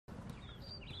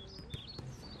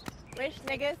Rich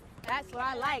niggas, that's what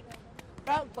I like.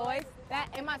 Broke boys, that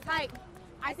ain't my type.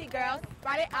 I see girls,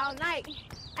 ride it all night.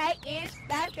 8-inch,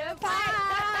 that's good pipe.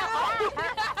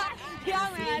 Yo,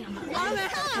 man.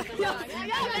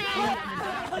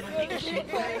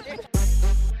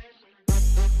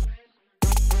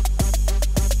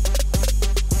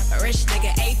 A rich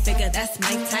nigga, 8-figure, that's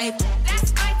my type.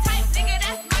 That's my type, nigga,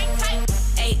 that's my type.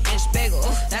 8-inch bagel,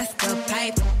 that's the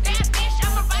pipe. Bad bitch,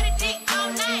 I'ma ride a dick all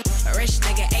night. A rich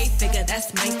nigga, 8-figure,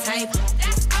 that's my type.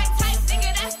 That's my type,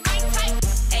 nigga, that's my type.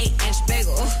 8-inch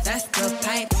bagel, that's the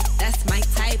pipe. That's my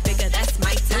type, nigga, that's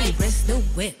my type. New wrist, new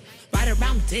whip, ride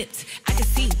around dipped. I can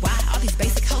see why all these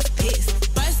basic hoes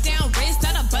pissed. Bust down wrist,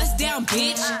 not a bust down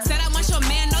bitch. Said I want your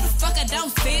man, no the fuck I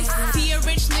don't fit. See a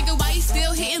rich nigga, why you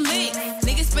still hitting licks?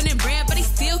 Nigga spinning bread, but he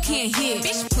still can't hit.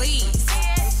 Bitch, please.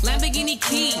 Lamborghini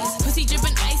keys, pussy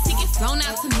dripping ice, he get flown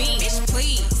out to me. Bitch,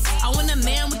 please. I want a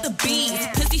man with the bees,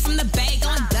 pussy from the bag,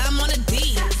 going dumb on the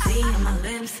D. See on my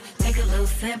lips, take a little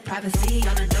sip, privacy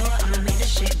on the door, I'ma make this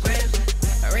shit grip.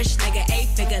 A rich nigga,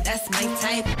 8-figure, that's my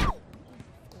type.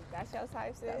 That's your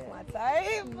type, sis? That's my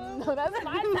type. No, that's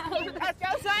my type. That's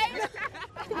your type?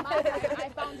 My type. I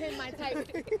found him my type.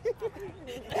 Get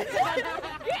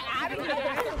out of here.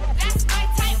 That's my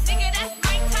type, nigga, that's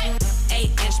my type.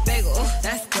 8-inch bagel,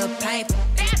 that's the pipe.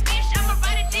 Bad bitch, I'ma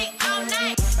ride a dick all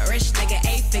night. A rich nigga,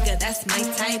 8-figure, that's my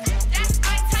type. That's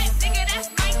my type, nigga, that's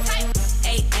my type.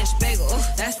 8-inch bagel,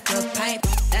 that's the pipe.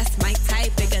 That's my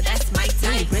type, nigga, that's my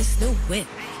type. New wrist, new whip,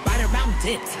 ride around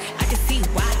dipped. I can see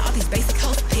why all these basic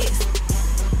hoes pissed.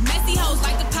 Messy hoes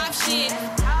like to pop shit.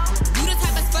 You the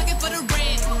type that's fucking for the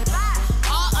rent.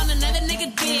 All on another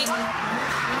nigga dick.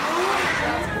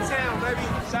 Town, baby.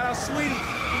 Shout out Sweetie.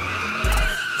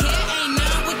 Here ain't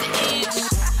none with the inch.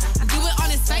 Do it on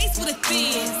his face with a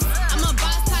fizz. I'm a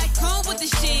boss tycoon with the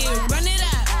shit. Run it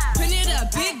up, print it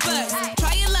up, big bucks.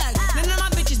 Try your luck, none of my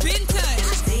bitches been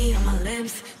touched. See on my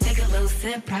lips, take a little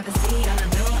sip. Privacy on the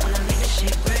door, I'ma make this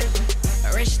shit grip.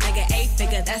 A rich nigga,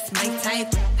 8-figure, that's my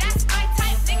type. That's my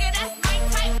type, nigga, that's my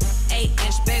type.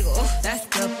 8-inch bagel, that's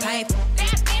the pipe.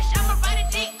 Bad bitch, I'ma ride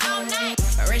a dick all night.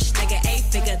 A rich nigga,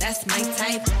 8-figure, that's my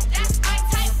type. That's my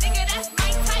type, nigga, that's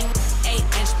my type.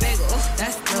 8-inch bagel,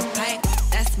 that's the pipe.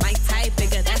 That's my type,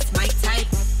 nigga, that's my type.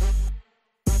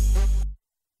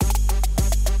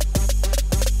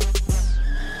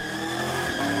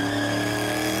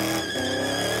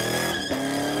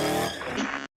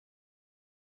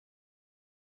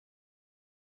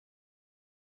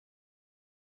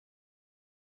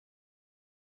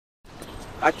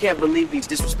 I can't believe these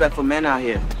disrespectful men out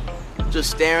here. Just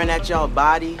staring at y'all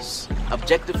bodies,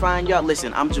 objectifying y'all.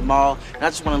 Listen, I'm Jamal, and I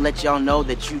just want to let y'all know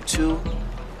that you too,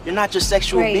 you're not just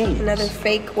sexual beings. Another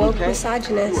fake woke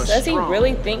misogynist. Does he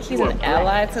really think he's an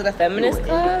ally to the feminist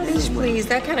cause? Bitch, please,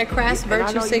 that kind of crass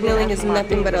virtue signaling is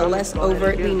nothing but a less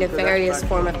overtly nefarious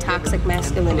form of toxic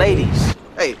masculinity. Ladies,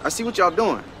 hey, I see what y'all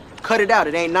doing. Cut it out,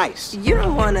 it ain't nice. You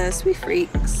don't want us, we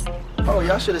freaks. Oh,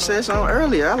 y'all should have said something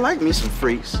earlier. I like me some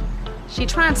freaks. She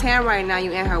trying to tan right now,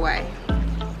 you in her way.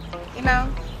 You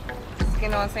know? You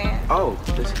know what I'm saying? Oh,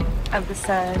 Of the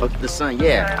sun. the sun,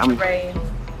 yeah. I'm brave.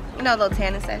 You know, a little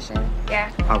tanning session.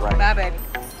 Yeah. all right. Bye, baby.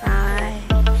 Bye.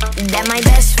 That my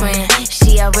best friend.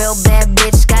 She a real bad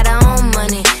bitch, got her own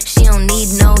money. She don't need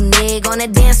no nigga on the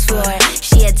dance floor.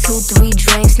 She had 2-3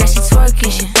 drinks, now she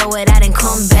twerking. She throw it out and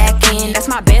come back in. That's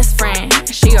my best friend.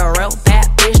 She a real bad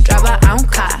bitch, drive her own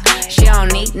car. She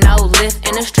don't need no lift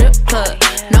in a strip club.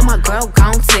 No, my girl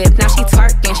gon' tip. Now she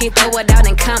twerking, she throw it out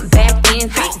and come back in.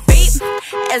 Beep, beep.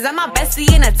 Is that my bestie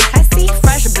in a tessie?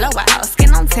 Fresh blowout,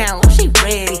 skin on tan, oh she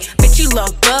ready. Bitch, you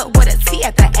look good with a T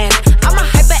at the end. I'm a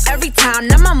hyper every time,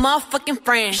 now my motherfucking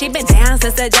friend. She been down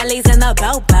since the jellies and the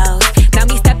bobos. Now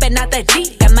me stepping out the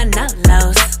Jeep and my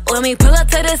nullos. When we pull up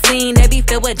to the scene, they be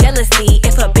filled with jealousy.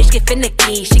 If a bitch get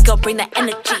finicky, she gon' bring the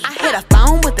energy. I hit a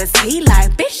phone with a T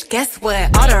like, bitch, guess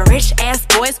what? All the rich ass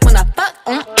boys wanna fuck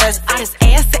on us. All this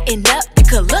ass sitting up, it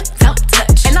could look, don't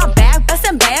touch. And I'm back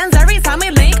bustin' bands every time we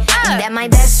link up. That my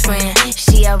best friend,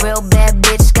 she a real bad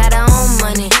bitch, got her own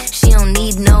money. She don't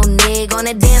need no nigga on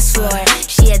the dance floor.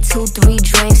 She had 2-3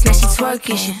 drinks, now she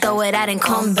twerking. She throw it out and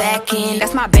come back in.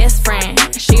 That's my best friend,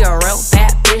 she a real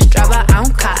bad bitch, drive her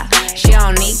own car. She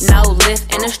don't need no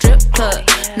lift in a strip club.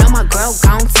 No, my girl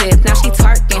gon' tip, now she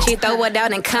twerking. She throw it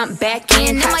out and come back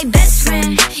in. That my best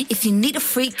friend, if you need a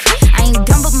freak, I ain't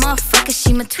dumb but motherfucker,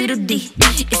 she my Tweedledee.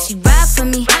 If she ride for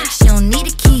me, she don't need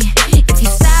a key. If you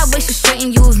sideways, she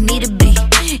straighten you if need to be.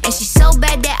 And she so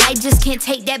bad that I just can't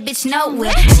take that bitch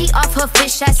nowhere. She off her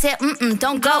fish, I said,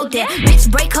 don't go there. Bitch,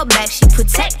 break her back, she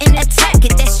protect and attack.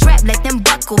 Get that strap, let them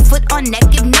buckle, foot on neck,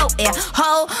 give no air.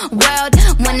 Whole world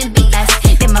wanna be us.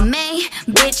 Then my My main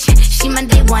bitch, she my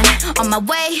day one. On my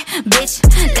way, bitch,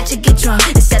 let you get drunk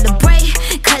and celebrate.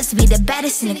 Cause we the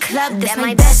baddest in the club, that's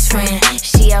my best friend.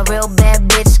 She a real bad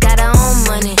bitch, got her own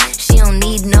money. She don't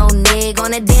need no nigga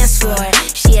on the dance floor.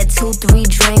 She had 2-3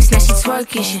 drinks, now she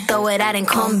twerking. She throw it out and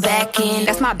come back in.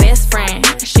 That's my best friend.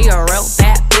 She a real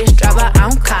bad bitch, drive her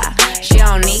own car. She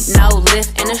don't need no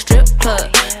lift in a strip club.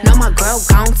 No, my girl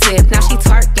gon' tip. Now she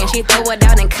twerking, she throw it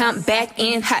out and come back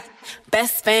in hot.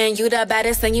 Best friend, you the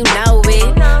baddest and you know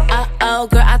it. Uh-oh,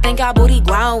 girl, I think our booty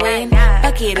growing.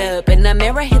 Fuck it up in the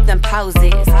mirror, hit them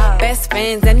poses. Best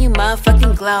friends and you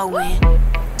motherfucking glowing.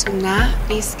 Do not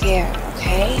be scared,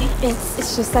 okay?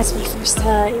 It's just that's my first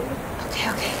time.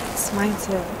 Okay, it's mine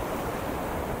too.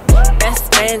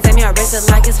 Best friends and your wrist is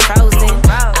like it's frozen.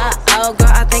 Uh-oh,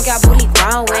 girl, I think our booty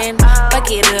growing.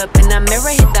 Fuck it up in the mirror,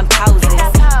 hit them poses.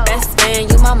 Best friend,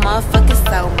 you my motherfucking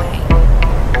soulmate.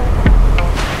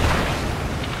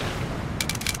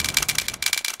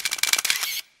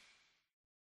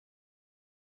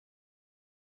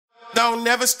 Don't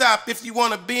never stop if you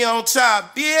wanna be on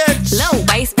top, bitch. Low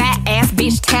waist, fat ass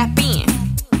bitch, tap in.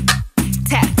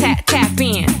 Tap, tap, tap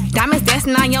in. Diamonds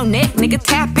dancing on your neck, nigga,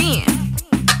 tap in.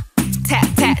 Tap,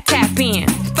 tap, tap in.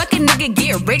 Fucking nigga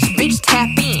get rich, bitch, tap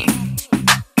in.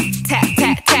 Tap,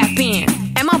 tap, tap in.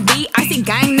 MLB, icy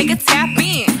gang, nigga, tap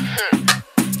in.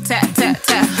 Tap, tap,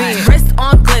 tap in. Wrist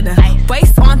on glitter,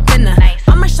 waist on thinner.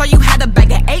 I'ma show you how to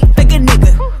bag an 8-figure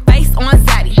nigga. Face on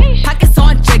zaddy, pockets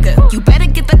on jigger. You better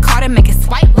get the card and make it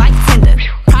swipe like Tinder.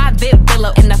 Private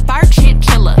villa in the fur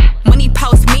chinchilla. When he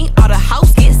post me, all the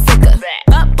hoes get sicker.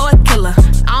 Up boy killer,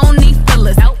 I don't need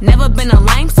fillers. Never been a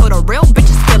lame, so the real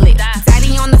bitches feel it.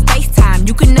 Daddy on the FaceTime,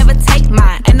 you can never take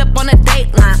mine. End up on a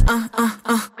dateline,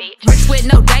 Rich with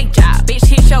no day job, bitch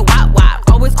hit your wop.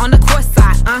 Always on the court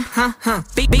side,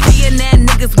 Billionaire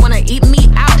niggas wanna eat me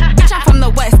out. Bitch, I'm from the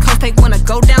West Coast, they wanna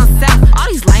go down south. All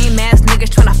these lame ass niggas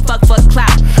tryna fuck for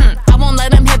clout. I won't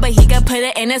let him hit, but he can put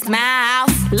it in his mouth.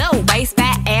 Low waist,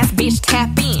 fat ass bitch, tap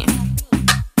in.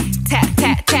 Tap,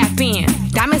 tap, tap in.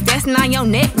 Diamonds dancing on your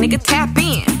neck, nigga, tap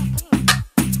in.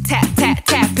 Tap, tap,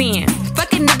 tap in.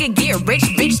 Fucking nigga get rich,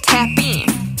 bitch, tap in.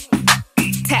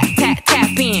 Tap, tap,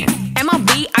 tap in.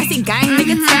 MLB, icy gang,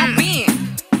 nigga, tap in.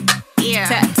 Yeah.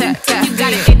 Tap, tap, tap. You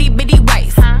got an itty bitty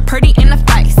waist, pretty in the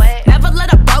face. Never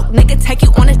let a broke nigga take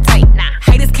you on a date.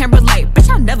 Haters can't relate, bitch,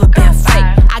 I've never been fake.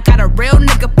 I got a real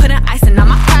nigga putting icing on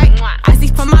my cake. Icy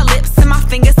from my lips and my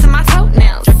fingers to my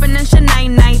toenails. Drippin' in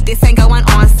Sinead, this ain't going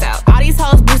on sale. All these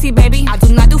hoes boozy, baby, I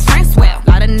do not do friends well.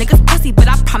 Lot of niggas pussy, but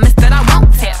I promise that I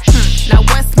won't tell. Now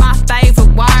what's my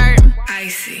favorite word?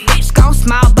 Icy. Bitch gon'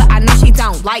 smile, but I know she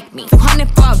don't like me. 200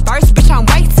 for a verse, bitch, I'm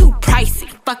way too pricey.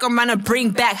 Fuck around and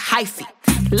bring back hyphy.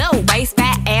 Low waist,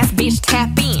 fat ass bitch,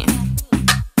 tap in.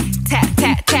 Tap,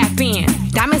 tap, tap in.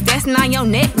 Diamonds dancing on your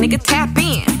neck, nigga, tap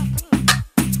in.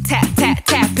 Tap, tap,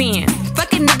 tap in.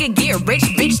 Fucking nigga get rich,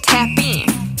 bitch, tap in.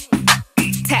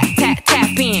 Tap, tap,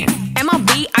 tap in.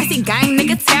 MLB, icy gang,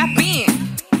 nigga, tap in.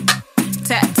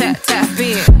 Tap, tap, tap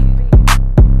in.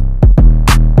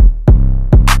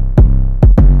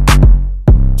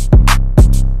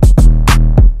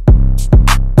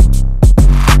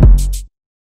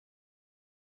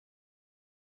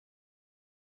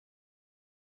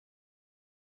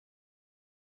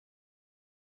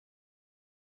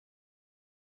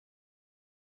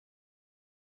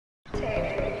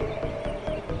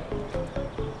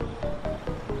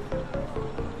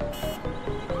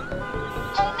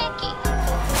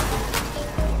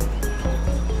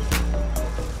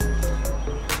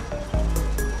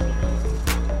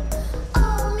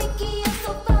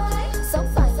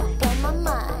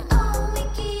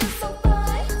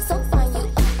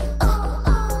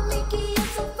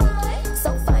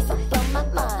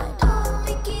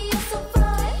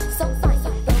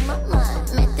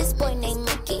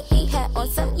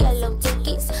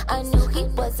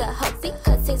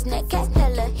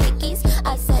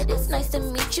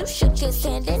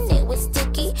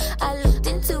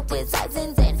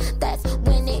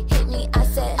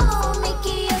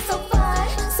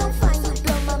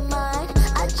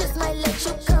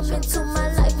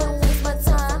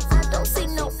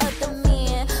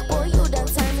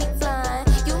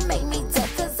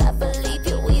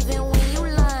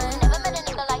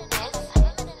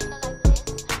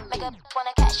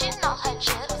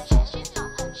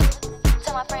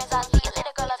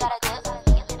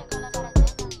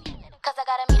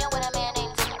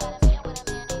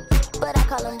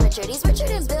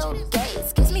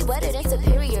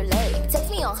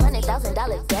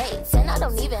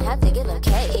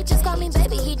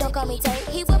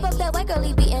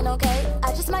 Okay,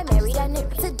 I just might marry that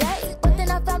nigga today, but then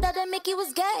I found out that Mickey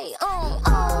was gay.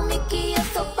 Mickey, you're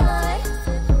so fine.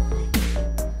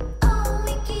 Oh,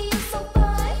 Mickey, you're so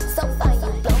fine. So fine,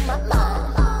 you blow my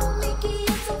mind. Oh, Mickey,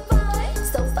 you're so fine.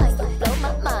 So fine, you blow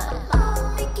my mind.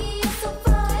 Oh, Mickey, you're so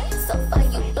fine. So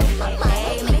fine, you blow my mind.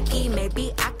 Hey, Mickey,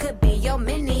 maybe I could be your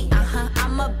mini.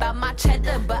 I'm about my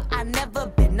cheddar, but I never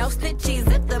been no snitchies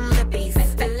at them lippies.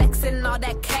 Flexing all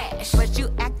that cash, but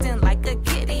you acting like a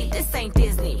kitty. This ain't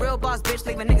Disney. Real boss bitch,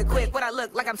 leave a nigga quick. What I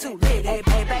look like I'm too lit. Hey,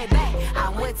 baby,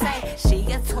 I'm with Tay.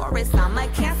 She a Taurus, I'm a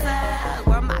Cancer.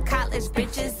 We're my college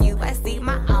bitches, USC,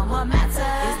 my alma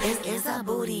mater. Is a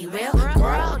booty real?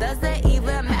 Girl, does it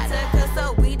even matter? Cause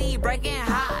so weedy breaking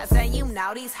hearts, and you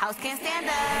know these hoes can't stand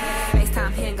us.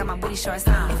 FaceTime here, got my booty shorts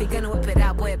on. If you gonna whip it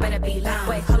out, boy, it better be long.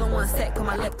 Wait, hold on one sec, put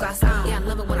my lip gloss on. Yeah, I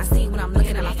love it when I see when I'm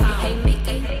looking at my phone. Hey,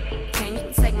 Mickey, can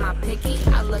you take my picky?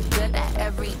 I look good at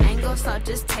every angle, so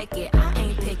just take it. I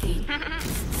ain't picky.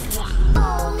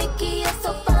 Oh, Mickey, you're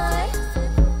so fine.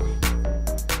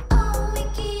 Oh,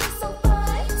 Mickey, you're so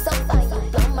fine. So fine, you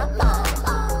blow my mind.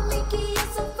 Oh, Mickey,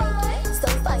 you're so fine. So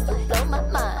fine, you blow my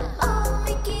mind. Oh,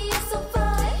 Mickey, you're so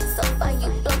fine. So fine, you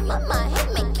blow my mind. Hey,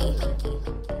 Mickey.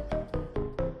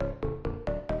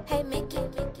 Hey, Mickey.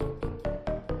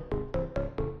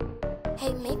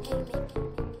 Hey, Mickey.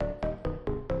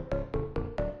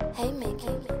 Hey, Mickey.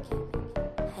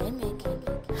 Hey, Mickey.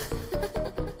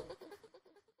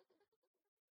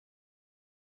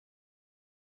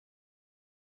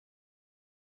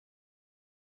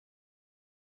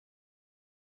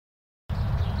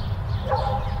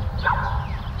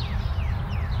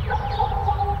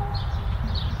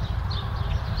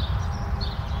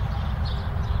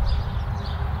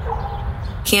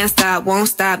 Can't stop, won't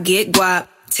stop, get guap.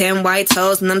 10 white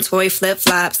toes and them Tory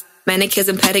flip-flops. Manicures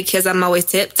and pedicures, I'm always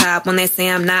tip-top. When they say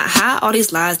I'm not hot, all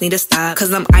these lies need to stop.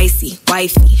 Cause I'm icy,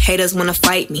 wifey, haters wanna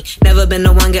fight me. Never been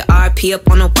the one get RP up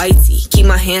on a whitey. Keep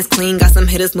my hands clean, got some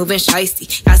hitters moving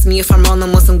shicey. Ask me if I'm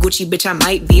rolling with some Gucci, bitch, I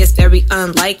might be. It's very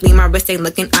unlikely, my wrist ain't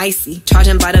looking icy.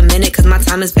 Charging by the minute, cause my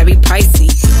time is very pricey.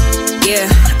 Yeah,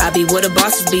 I be where the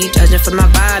bosses be. Judging from my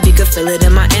vibe, you can feel it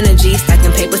in my energy.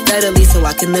 Stacking paper steadily so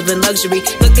I can live in luxury.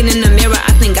 Looking in the mirror,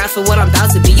 I thank God for what I'm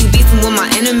about to be. You beefing with my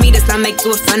enemy, does not make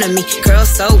you a friend of me. Girl,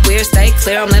 so weird, stay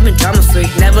clear, I'm living drama free.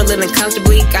 Never living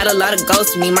comfortably, got a lot of goals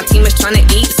to me. My team is trying to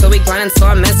eat, so we grinding so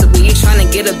immensely. You trying to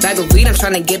get a bag of weed, I'm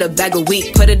trying to get a bag of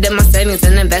wheat. Put it in my savings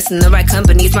and invest in the right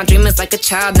companies. My dream is like a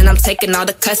child, and I'm taking all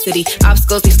the custody.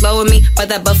 Obstacles be slowing me, but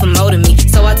that buffer molding me.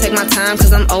 So I take my time,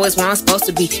 cause I'm always where I'm supposed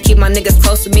to be. Keep my niggas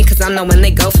close to me, cause I know when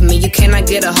they go for me. You cannot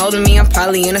get a hold of me, I'm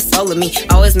probably in a soul of me.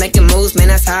 Always making moves, man,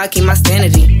 that's how I keep my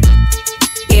sanity.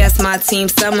 Yeah, it's my team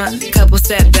summer. Couple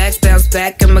setbacks, bounce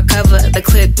back and recover. The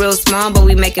clip real small, but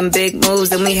we making big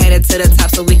moves. And we headed to the top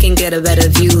so we can get a better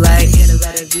view like.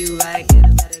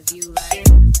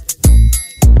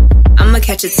 I'ma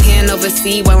catch a tan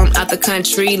overseas while I'm out the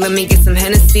country. Let me get some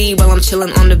Hennessy while I'm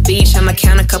chilling on the beach. I'ma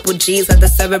count a couple G's, let the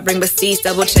server bring receipts.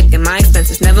 Double checking my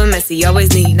expenses, never messy,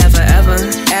 always neat, never ever.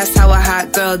 Ask how a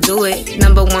hot girl do it.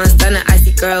 Number one stunner,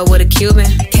 icy girl with a Cuban.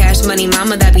 Cash money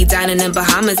mama that be dining in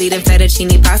Bahamas. Eating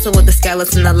fettuccine pasta with the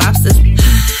scallops and the lobsters.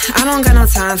 I don't got no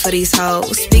time for these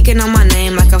hoes. Speaking on my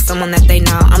name like I'm someone that they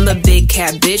know. I'm the big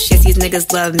cat bitch, yes these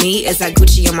niggas love me. Is that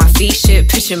Gucci on my feet? Shit,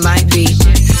 picture might be.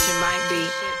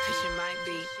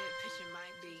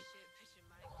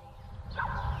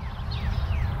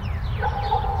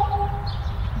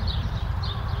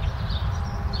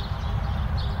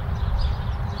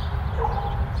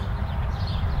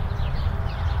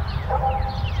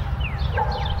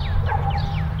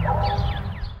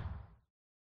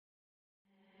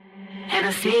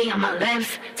 Hennessy on my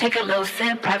lips, take a little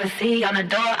sip. Privacy on the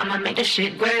door, I'ma make this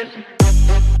shit grip.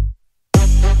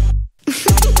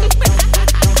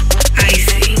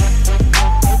 Icy.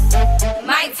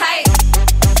 My type.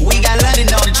 We got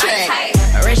London on the track.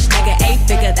 A rich nigga,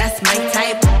 8-figure, that's my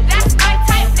type. That's my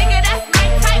type, nigga, that's my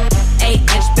type.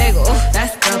 8-inch bagel,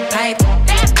 that's the pipe.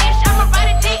 That bitch, I'ma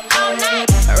ride a dick all night.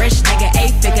 A rich nigga,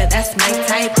 8-figure, that's my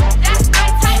type. That's my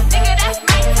type, nigga, that's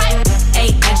my type.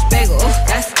 8-inch bagel,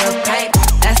 that's the pipe.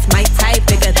 That's my type,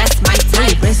 nigga, that's my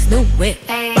type. Wrist, new whip,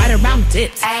 right around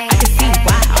dips. I can see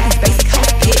why all these basic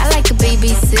hoes hit. I like a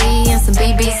BBC and some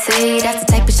BBC. That's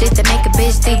the type of shit that make a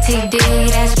bitch DTD.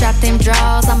 That's drop them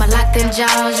draws, I'ma lock them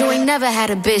jaws. You ain't never had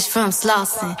a bitch from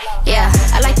Slauson. Yeah,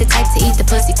 I like the type to eat the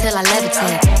pussy till I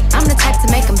levitate. I'm the type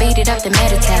to make them beat it up to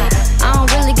meditate. I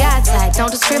don't really got type,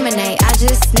 don't discriminate. I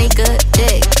just sneak a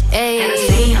dick.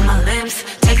 Hennessy on my lips,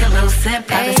 take a little sip.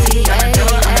 Privacy on the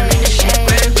door, I'ma make this shit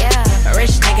grip. A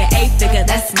rich nigga, 8-figure,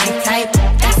 that's my type.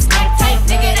 That's my type,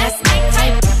 nigga, that's my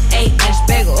type. 8-inch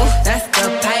bagel, that's the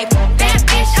pipe. That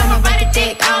bitch, I'ma ride the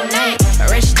dick all night.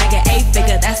 A rich nigga,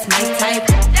 8-figure, that's my type.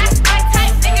 That's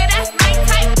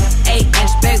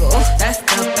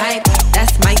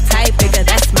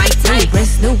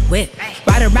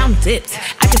right around dips.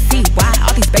 I can see why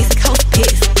all these basic hoes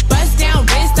pissed. Bust down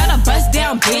wrist, not a bust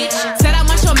down bitch. Said I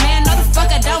want your man, no the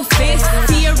fuck I don't fist.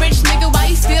 See a rich nigga, why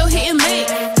he still hitting lick?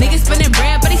 Nigga spinning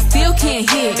bread, but he still can't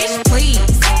hit. Bitch, please.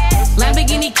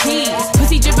 Lamborghini keys,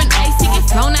 pussy dripping ice, he get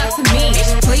flown out to me.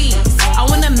 Bitch, please. I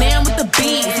want a man with the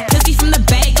bees, pussy from the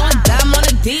bag, going dumb on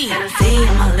the D. Hennessy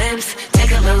on my lips,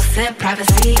 take a little sip,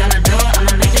 privacy on the door,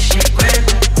 I'ma make the shit grip.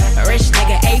 A rich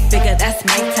nigga, 8-figure, that's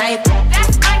my type.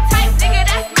 That's my type, nigga,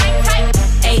 that's my type.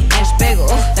 8-inch bagel,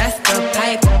 that's the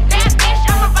pipe. That bitch,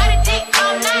 I'ma ride a dick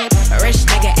all night. A rich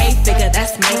nigga, 8-figure,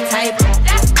 that's my type.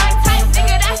 That's my type,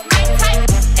 nigga, that's my type.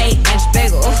 8-inch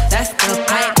bagel, that's the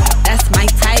pipe. That's my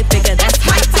type, nigga, that's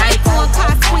my type. For a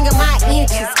car swinging my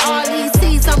inches. All these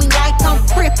C's on me like I'm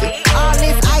crippin'. All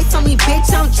this ice on me,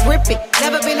 bitch, I'm drippin'.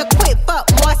 Never been a quit, fuck,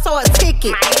 more so a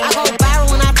ticket. I go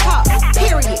viral when I talk,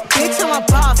 period. Bitch, I'm a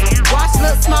boss. Watch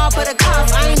look small, but a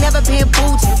cost. I ain't never been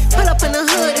bougie. Pull up in the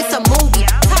hood, it's a movie.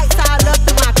 Tights all up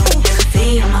in my coochie.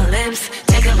 Hennessy on my lips,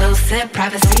 take a little sip,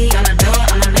 privacy on the door,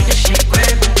 I'ma make the shit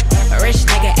grip. A rich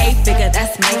nigga, 8-figure,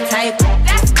 that's my type.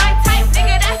 That's my type,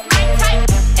 nigga, that's my type.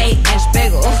 8-inch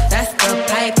bagel, that's the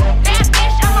pipe. That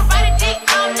bitch, I'ma ride a dick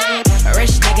all night. A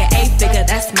rich nigga, 8-figure,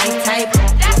 that's my type.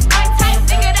 That's my type,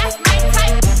 nigga, that's my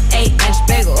type. 8-inch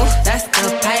bagel, that's the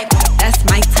pipe. That's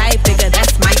my type, nigga,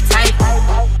 that's my type.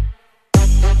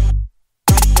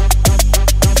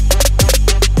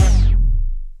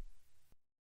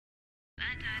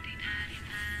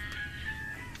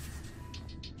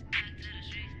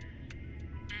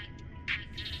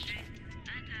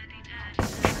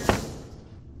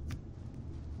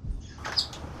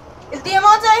 Is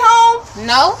Diamante home?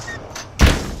 No.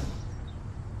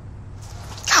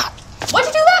 God, what'd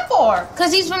you do that for?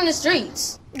 Cause he's from the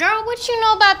streets. Girl, what you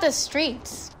know about the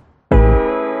streets?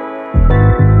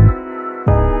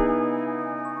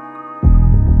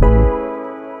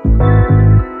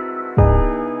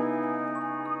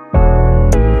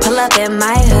 Pull up in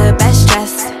my hood, best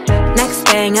dress. Next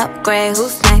thing, upgrade,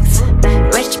 who's next?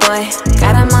 Rich boy,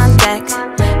 got him on deck.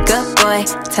 Good boy,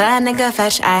 tell a nigga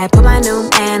fetch. I put my new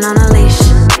man on a leash.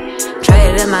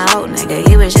 Traded in my old nigga,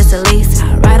 he was just a lease.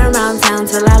 I ride around town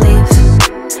till I leave.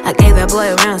 I gave that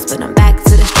boy rounds, but I'm back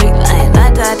to the street like la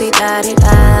da di da di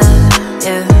da.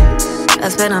 Yeah, I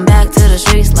spin him back to the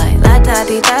streets like la da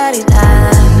di da di da.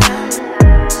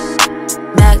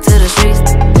 Back to the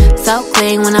streets, so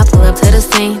clean when I pull up to the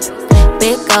scene.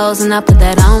 Big goals and I put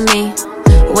that on me.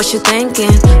 What you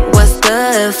thinking? What's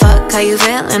good? Fuck, how you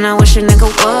feeling? I wish a nigga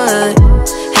would.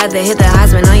 Had to hit the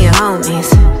Heisman on your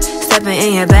homies. Stepping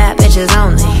in your bad bitches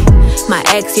only. My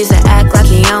ex used to act like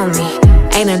he owned me.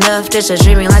 Ain't enough just to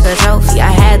treat me like a trophy.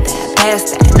 I had that,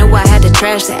 passed that, knew I had to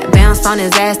trash that. Bounced on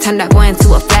his ass, turned that boy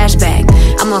into a flashback.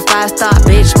 I'm a 5-star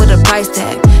bitch with a price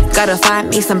tag. Gotta find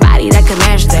me somebody that can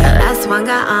match that. The last one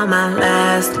got on my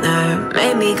last nerve.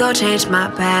 Made me go change my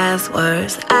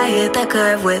passwords. I hit the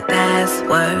curve with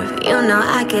password. You know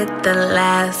I get the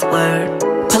last word.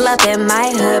 Pull up in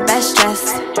my hood, best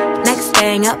dress. Next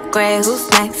thing, upgrade, who's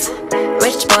next?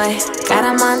 Rich boy, got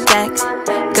him on deck.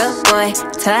 Good boy,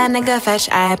 tell a nigga fetch.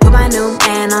 I put my new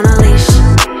man on a leash.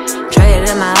 Traded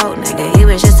in my old nigga, he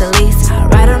was just a lease. I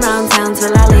ride around town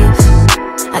till I leave.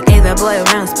 I gave that boy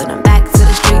rounds, but I'm back to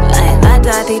the street like la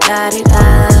da di da di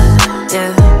da.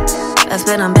 Yeah, I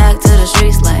spin him back to the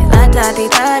streets like la da di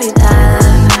da di da.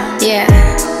 Yeah.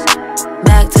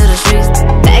 Back to the streets.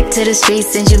 Back to the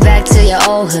streets, send you back to your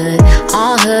old hood.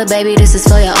 On hood, baby, this is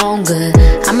for your own good.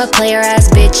 I'm a player ass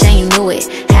bitch and you knew it.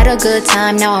 Had a good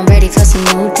time, now I'm ready for some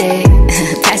new dick.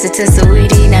 Pass it to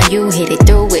Saweetie, now you hit it,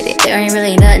 through with it. There ain't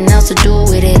really nothing else to do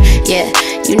with it. Yeah,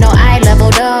 you know I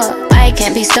leveled up, I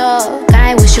can't be stuck.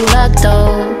 I wish you luck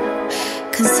though.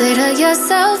 Consider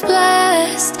yourself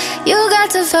blessed. You got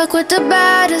to fuck with the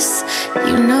baddest.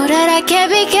 You know that I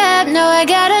can't be kept. No, I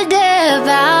gotta dip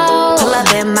out. Pull up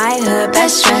in my hood,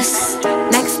 best dress.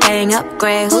 Next thing,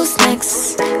 upgrade, who's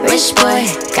next? Rich boy,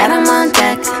 got him on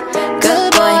deck.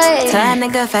 Good boy, tell a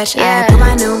nigga fetch. I put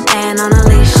my new man on a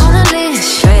leash.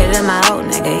 Traded in my old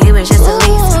nigga, he was just a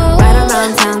lease. Right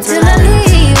around town till I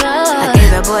leave. I gave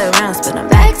that boy rounds, but I'm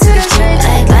back to the street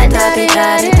like la da di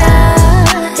da di da.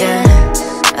 Yeah,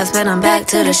 I spin him back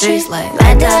to the streets like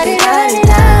la da di da di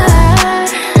da.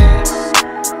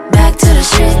 Back to the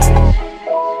streets.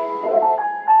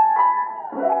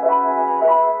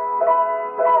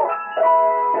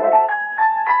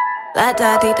 La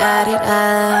da di da di da.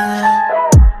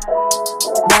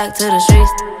 Back to the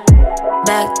streets.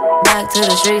 Back to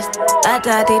the streets. La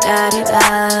da di da di da.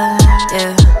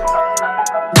 Yeah.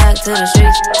 Back to the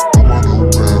streets.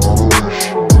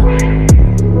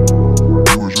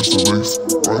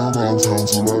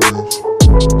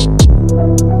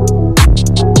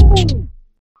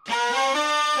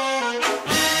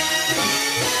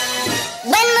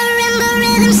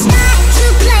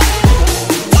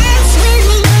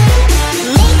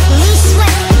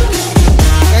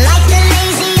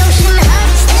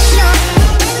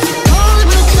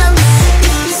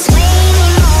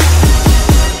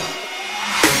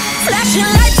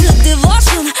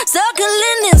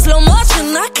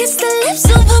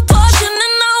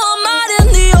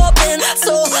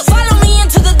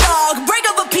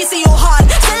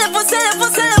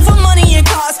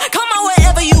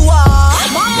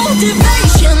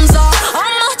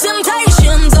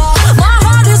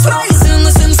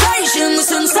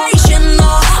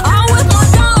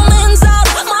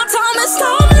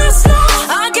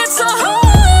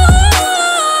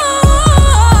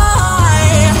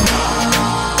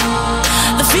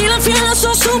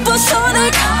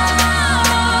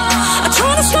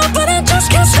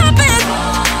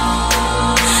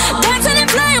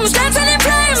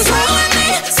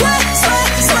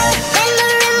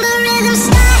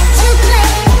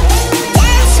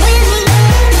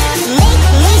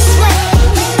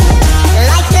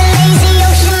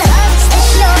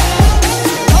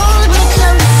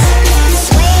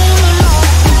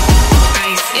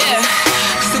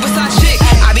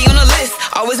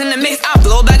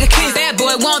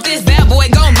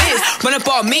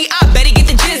 call me, I better get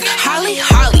the gist. Harley,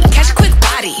 Harley, catch a quick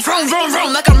body. Vroom, vroom,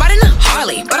 vroom, like I'm riding a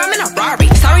Harley, but I'm in a Rari.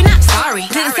 Sorry, not sorry.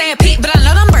 Didn't say a peep, but I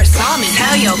know them birds saw me.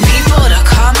 Tell your people to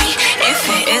call me if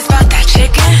it is about that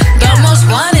chicken. The most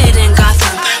wanted in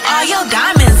Gotham. All your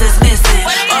diamonds is missing.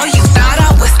 Oh, you thought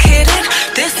I was kidding?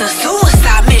 This a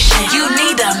suicide mission. You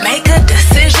need to make a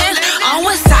decision on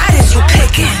what side is you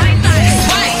picking.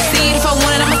 See it if I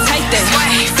want it, I'ma take that.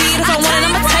 See it if I want it,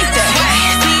 I'ma take that.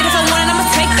 See it if I want it, I'ma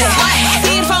take that.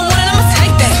 See it if I want it, I'ma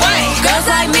take that. Girls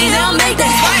like me, they don't make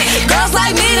that. Girls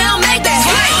like me, they don't make that.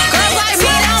 Girls like me,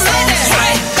 they don't make that.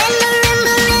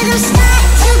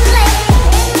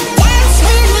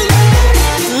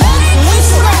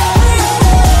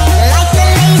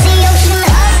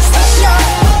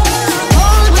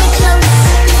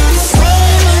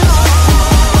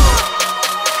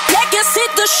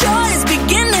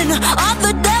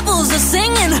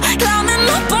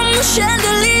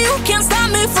 Chandelier, you can't stop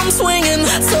me from swinging.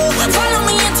 So follow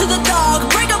me into the dark,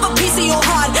 break up a piece of your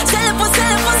heart.